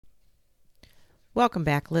Welcome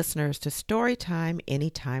back, listeners, to Storytime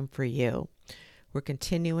Anytime for You. We're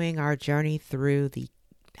continuing our journey through the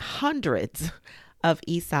hundreds of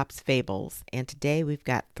Aesop's fables, and today we've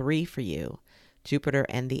got 3 for you: Jupiter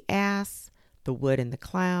and the Ass, the Wood and the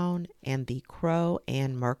Clown, and the Crow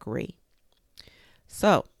and Mercury.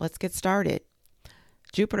 So let's get started.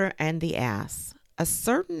 Jupiter and the Ass. A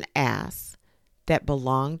certain ass that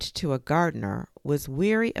belonged to a gardener was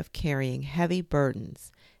weary of carrying heavy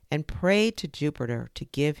burdens and prayed to Jupiter to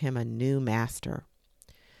give him a new master.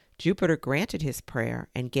 Jupiter granted his prayer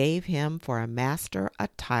and gave him for a master a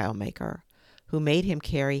tile maker, who made him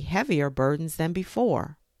carry heavier burdens than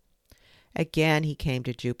before. Again he came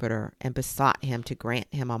to Jupiter and besought him to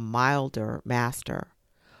grant him a milder master,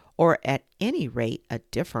 or at any rate a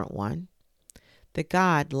different one. The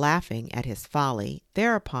god, laughing at his folly,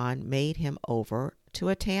 thereupon made him over to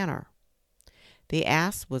a tanner. The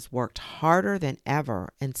ass was worked harder than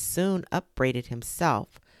ever and soon upbraided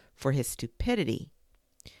himself for his stupidity.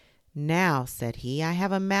 "Now," said he, "I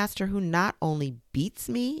have a master who not only beats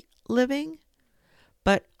me living,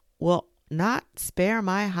 but will not spare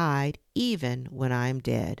my hide even when I am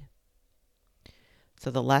dead."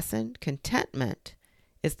 So the lesson: contentment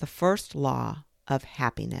is the first law of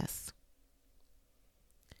happiness.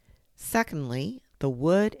 Secondly, the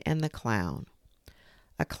wood and the clown.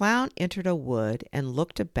 A clown entered a wood and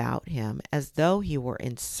looked about him as though he were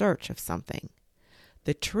in search of something.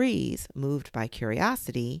 The trees, moved by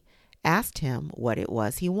curiosity, asked him what it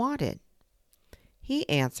was he wanted. He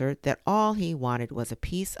answered that all he wanted was a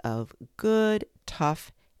piece of good,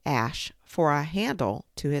 tough ash for a handle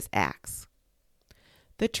to his axe.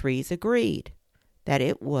 The trees agreed that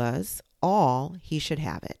it was all he should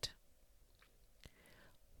have it.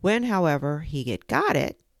 When, however, he had got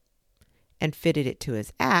it and fitted it to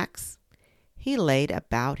his axe, he laid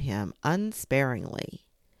about him unsparingly,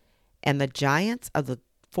 and the giants of the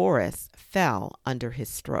forest fell under his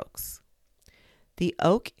strokes. The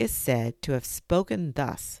oak is said to have spoken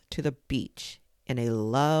thus to the beech in a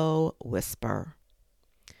low whisper: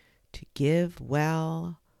 "To give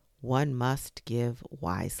well, one must give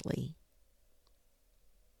wisely."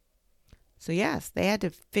 So yes, they had to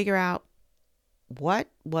figure out what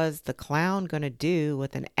was the clown going to do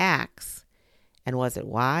with an axe, and was it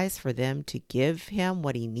wise for them to give him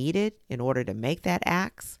what he needed in order to make that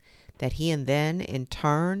axe that he and then in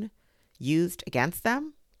turn used against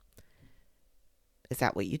them? Is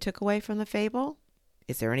that what you took away from the fable?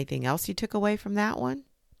 Is there anything else you took away from that one?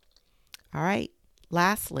 All right.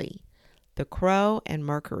 Lastly, the crow and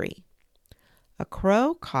Mercury. A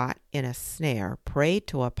crow caught in a snare prayed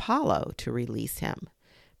to Apollo to release him,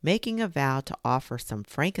 making a vow to offer some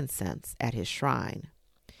frankincense at his shrine.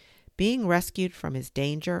 Being rescued from his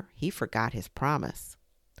danger, he forgot his promise.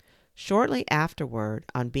 Shortly afterward,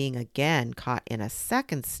 on being again caught in a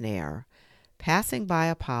second snare, passing by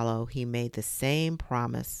Apollo, he made the same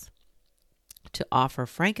promise to offer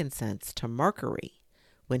frankincense to Mercury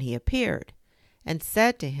when he appeared, and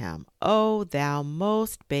said to him, "O thou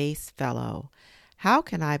most base fellow, how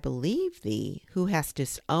can I believe thee, who hast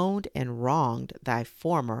disowned and wronged thy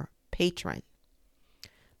former patron?"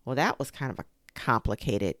 Well, that was kind of a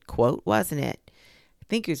complicated quote, wasn't it? I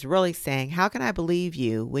think he was really saying, how can I believe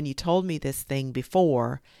you when you told me this thing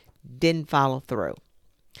before, didn't follow through?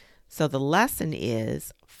 So the lesson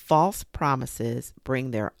is, false promises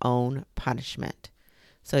bring their own punishment.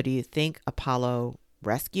 So do you think Apollo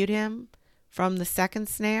rescued him from the second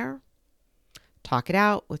snare? Talk it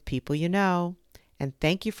out with people you know. And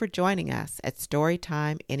thank you for joining us at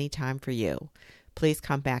Storytime Anytime for You. Please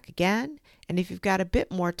come back again. And if you've got a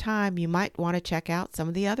bit more time, you might want to check out some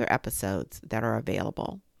of the other episodes that are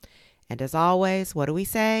available. And as always, what do we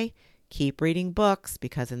say? Keep reading books,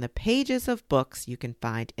 because in the pages of books you can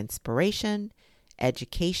find inspiration,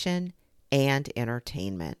 education, and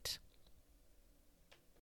entertainment.